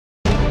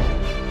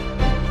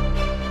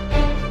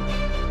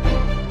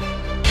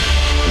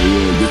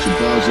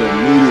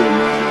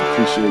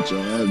appreciate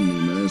y'all having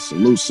me, man.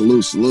 Salute,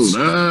 salute, salute.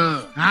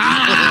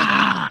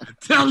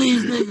 Tell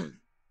these niggas.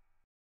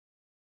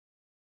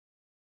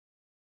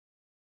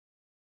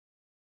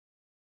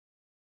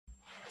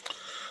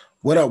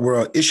 What up,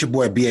 world? It's your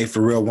boy BA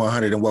for Real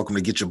 100, and welcome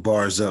to Get Your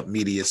Bars Up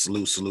Media.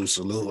 Salute, salute,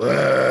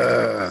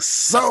 salute.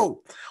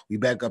 So we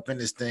back up in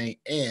this thing,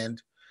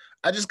 and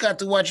I just got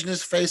to watching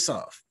this face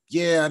off.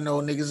 Yeah, I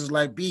know niggas is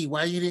like, B,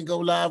 why you didn't go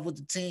live with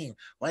the team?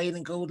 Why you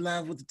didn't go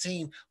live with the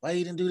team? Why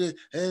you didn't do this?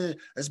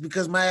 That's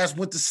because my ass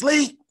went to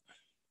sleep.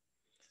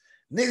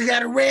 Nigga got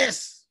to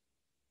rest.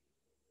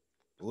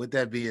 But with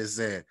that being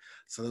said,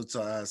 salute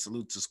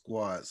to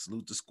squad,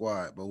 salute the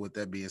squad. But with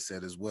that being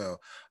said as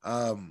well,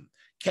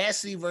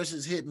 Cassidy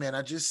versus Hitman.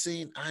 I just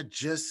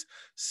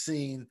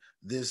seen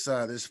this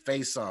this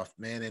face off,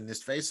 man, and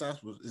this face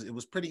off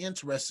was pretty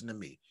interesting to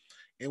me.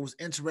 It was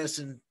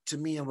interesting to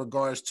me in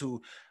regards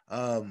to,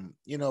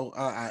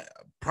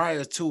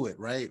 prior to it,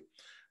 right?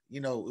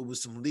 You know, it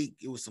was some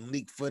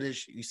leak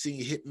footage. You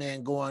see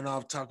Hitman going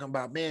off talking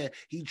about, man,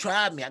 he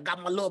tried me. I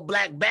got my little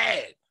black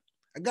bag.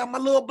 I got my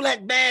little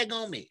black bag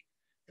on me.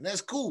 And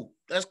that's cool.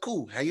 That's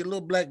cool. Have your little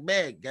black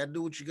bag. Gotta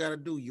do what you gotta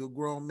do. You're a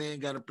grown man,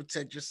 gotta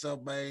protect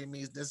yourself by any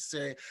means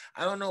necessary.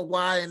 I don't know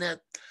why in that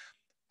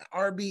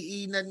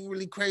RBE nothing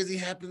really crazy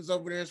happens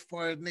over there as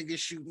far as niggas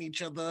shooting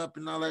each other up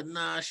and all that.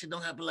 Nah, shit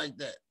don't happen like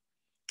that.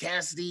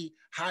 Cassidy,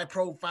 high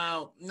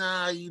profile.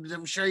 Nah,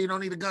 I'm sure you don't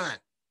need a gun.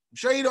 I'm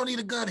sure you don't need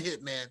a gun,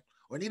 Hitman,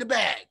 or need a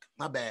bag.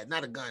 My bad,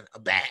 not a gun, a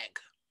bag.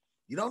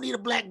 You don't need a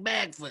black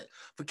bag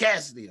for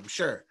Cassidy, I'm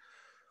sure.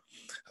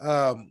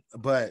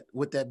 But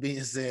with that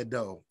being said,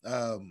 though,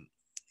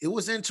 it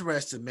was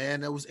interesting,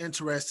 man. It was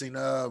interesting.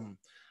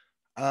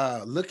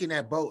 Looking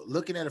at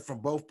it from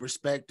both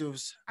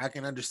perspectives, I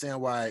can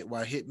understand why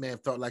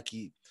Hitman felt like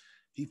he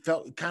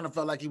kind of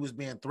felt like he was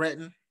being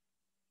threatened,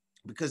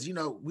 because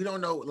we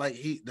don't know, like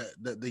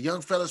the young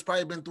fella's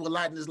probably been through a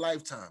lot in his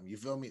lifetime. You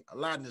feel me? A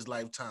lot in his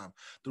lifetime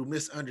through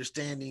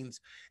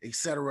misunderstandings,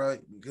 etc.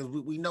 Because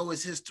we know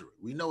his history.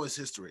 We know his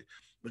history.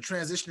 But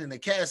transitioning to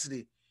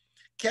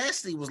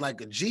Cassidy was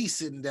like a G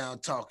sitting down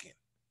talking,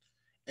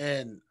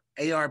 and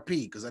ARP,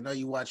 because I know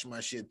you watch my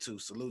shit too.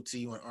 Salute to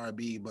you and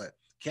RB, but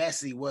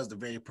Cassidy was the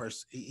very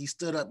person. He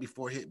stood up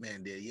before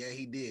Hitman did. Yeah,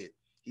 he did.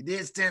 He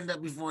did stand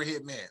up before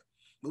Hitman.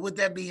 But with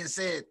that being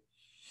said,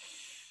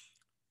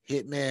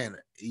 Hitman,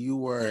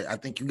 I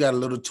think you got a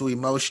little too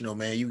emotional,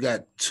 man. You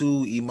got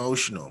too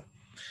emotional.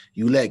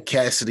 You let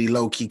Cassidy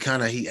low key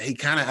he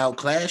kind of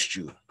outclassed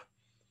you.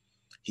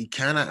 He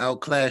kind of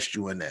outclassed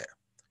you in that.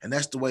 And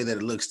that's the way that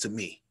it looks to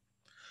me.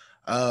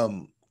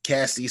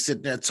 Cassidy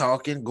sitting there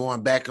talking,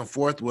 going back and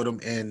forth with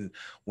him. And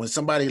when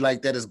somebody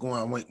like that is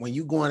when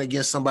you going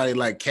against somebody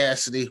like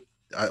Cassidy,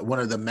 one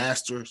of the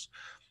masters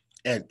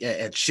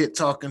at shit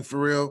talking for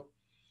real,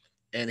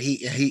 and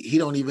he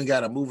don't even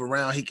got to move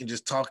around. He can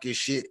just talk his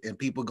shit and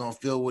people gonna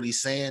feel what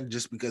he's saying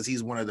just because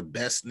he's one of the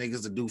best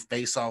niggas to do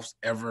face-offs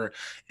ever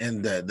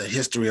in the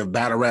history of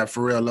battle rap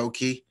for real, low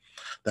key.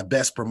 The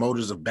best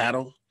promoters of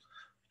battles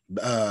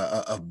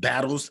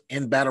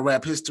in battle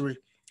rap history.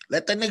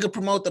 Let that nigga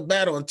promote the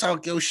battle and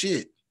talk your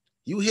shit.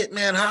 You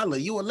Hitman Holla,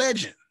 you a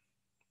legend.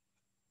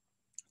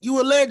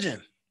 You a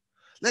legend.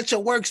 Let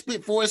your work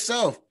spit for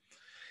itself.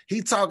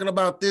 He talking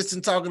about this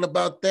and talking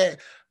about that.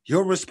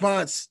 Your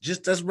response,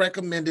 just as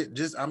recommended,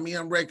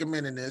 I'm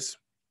recommending this.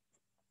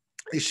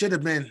 It should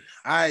have been,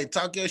 all right,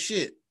 talk your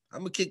shit. I'm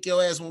going to kick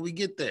your ass when we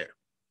get there.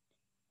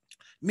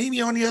 Meet me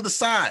on the other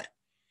side.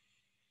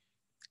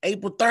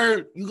 April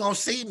 3rd, you going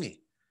to see me.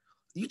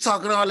 You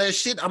talking all that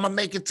shit, I'm going to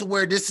make it to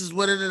where this is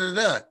what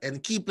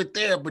and keep it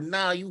there. But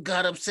now you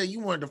got upset. You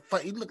wanted to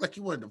fight. You look like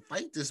you wanted to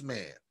fight this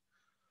man.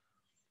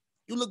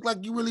 You look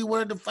like you really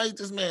wanted to fight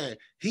this man.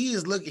 He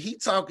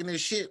talking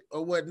this shit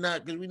or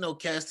whatnot, because we know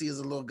Cassidy is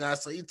a little guy,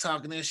 so he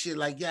talking this shit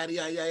like yada,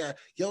 yada, yada.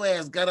 Your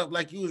ass got up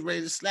like you was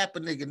ready to slap a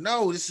nigga.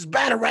 No, this is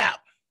battle rap.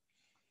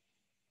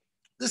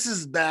 This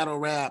is battle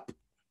rap.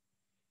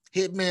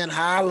 Hitman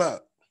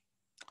Holla.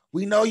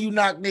 We know you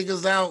knock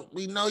niggas out.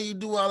 We know you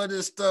do all of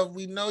this stuff.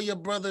 We know your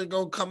brother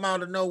gonna come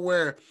out of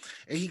nowhere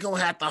and he gonna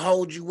have to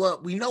hold you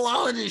up. We know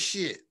all of this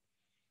shit.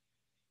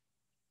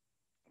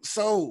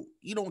 So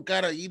you don't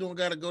gotta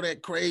go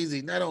that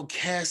crazy. Not on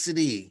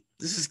Cassidy.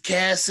 This is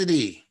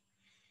Cassidy.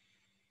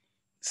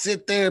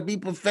 Sit there, be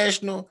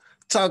professional,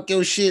 talk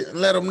your shit, and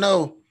let them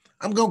know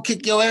I'm gonna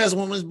kick your ass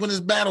when this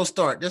battle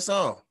start. That's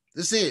all.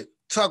 That's it.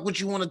 Talk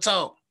what you want to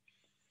talk.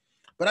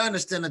 But I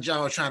understand that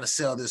y'all are trying to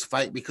sell this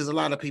fight because a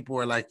lot of people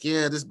are like,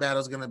 yeah, this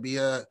battle's gonna be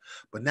up.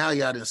 But now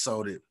y'all done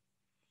sold it.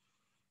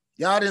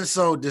 Y'all done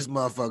sold this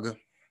motherfucker.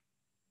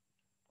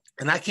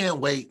 And I can't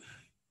wait.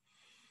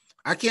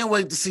 I can't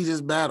wait to see this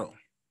battle.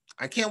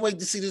 I can't wait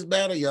to see this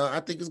battle, y'all.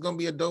 I think it's going to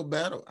be a dope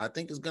battle. I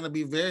think it's going to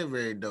be very,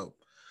 very dope.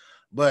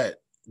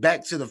 But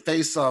back to the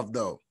face-off,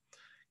 though.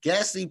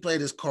 Cassidy played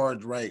his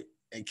cards right,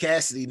 and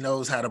Cassidy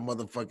knows how to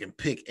motherfucking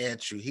pick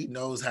at you. He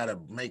knows how to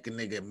make a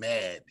nigga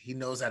mad. He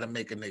knows how to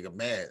make a nigga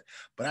mad.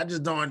 But I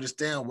just don't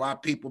understand why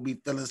people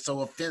be feeling so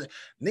offensive.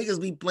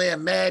 Niggas be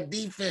playing mad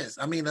defense.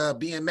 I mean,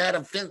 being mad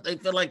offensive. They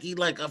feel like he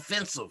like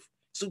offensive.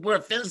 Super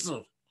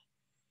offensive.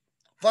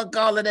 Fuck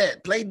all of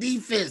that. Play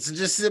defense and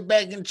just sit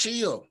back and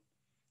chill.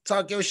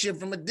 Talk your shit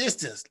from a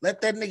distance. Let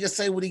that nigga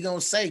say what he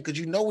gonna say, because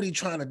you know what he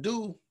trying to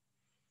do.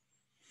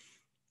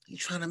 He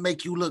trying to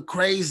make you look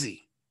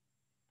crazy.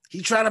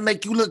 He trying to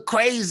make you look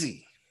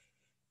crazy.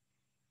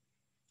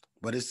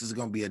 But this is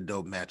gonna be a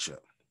dope matchup.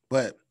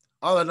 But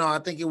all in all, I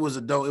think it was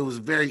a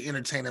very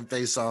entertaining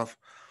face-off.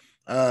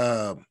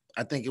 I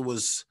think it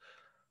was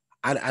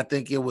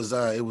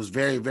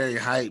very, very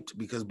hyped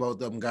because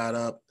both of them got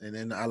up, and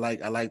then I like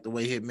the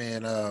way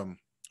Hitman.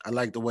 I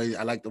like the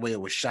way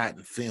it was shot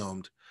and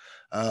filmed.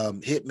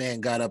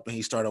 Hitman got up and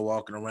he started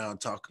walking around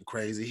talking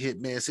crazy.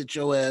 Hitman, sit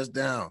your ass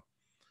down.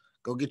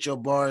 Go get your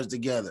bars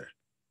together.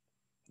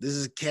 This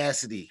is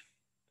Cassidy.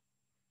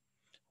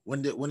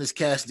 When has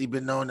Cassidy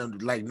been known to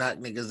like knock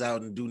niggas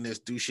out and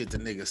do shit to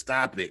niggas?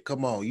 Stop it.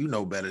 Come on, you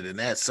know better than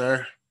that,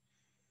 sir.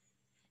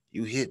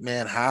 You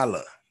Hitman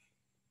Holla.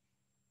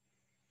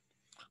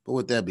 But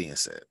with that being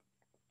said,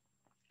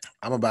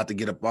 I'm about to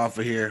get up off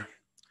of here.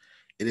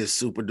 It is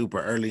super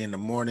duper early in the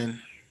morning.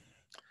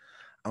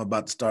 I'm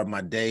about to start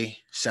my day.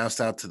 Shouts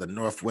out to the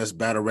Northwest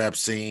battle rap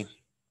scene.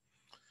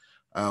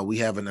 We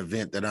have an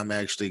event that I'm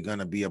actually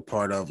gonna be a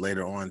part of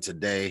later on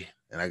today,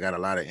 and I got a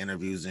lot of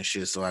interviews and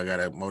shit. So I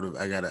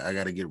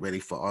gotta get ready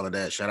for all of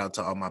that. Shout out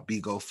to all my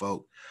Bigo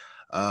folk.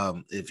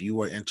 If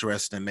you are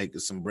interested in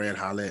making some bread,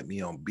 holla at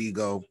me on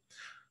Bigo.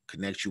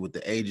 Connect you with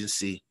the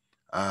agency.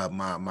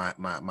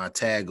 My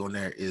tag on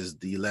there is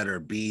the letter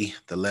B,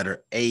 the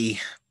letter A,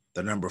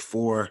 the number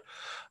 4,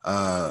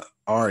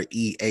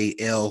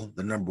 REAL,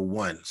 the number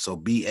 1. So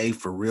BA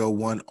for real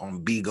 1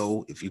 on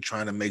Bigo. If you're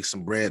trying to make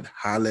some bread,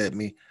 holla at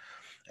me.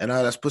 And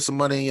let's put some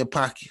money in your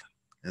pocket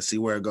and see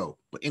where it go.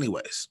 But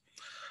anyways,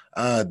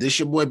 this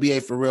your boy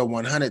BA for real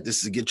 100.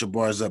 This is Get Your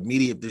Bars Up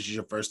Media. If this is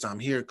your first time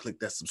here, click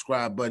that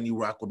subscribe button. You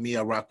rock with me,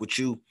 I rock with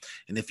you.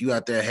 And if you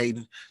out there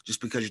hating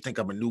just because you think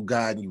I'm a new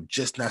guy and you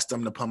just not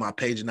stumbling upon my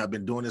page and I've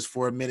been doing this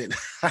for a minute,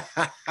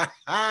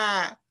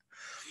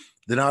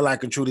 then all I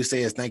can truly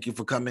say is thank you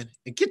for coming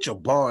and get your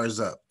bars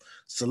up.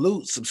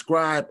 Salute,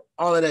 subscribe,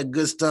 all of that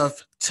good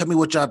stuff. Tell me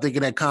what y'all think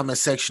in that comment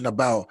section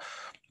about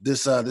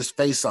this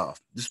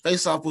face-off. This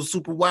face-off was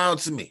super wild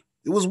to me.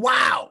 It was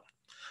wild.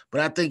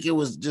 But I think it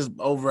was just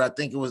over. I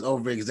think it was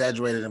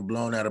over-exaggerated and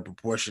blown out of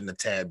proportion a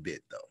tad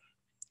bit, though.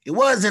 It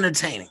was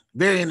entertaining.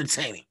 Very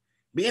entertaining.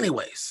 But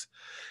anyways,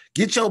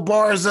 get your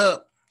bars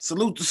up.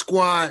 Salute the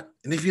squad.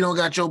 And if you don't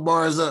got your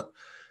bars up,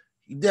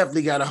 you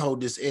definitely got to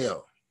hold this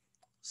L.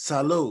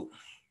 Salute.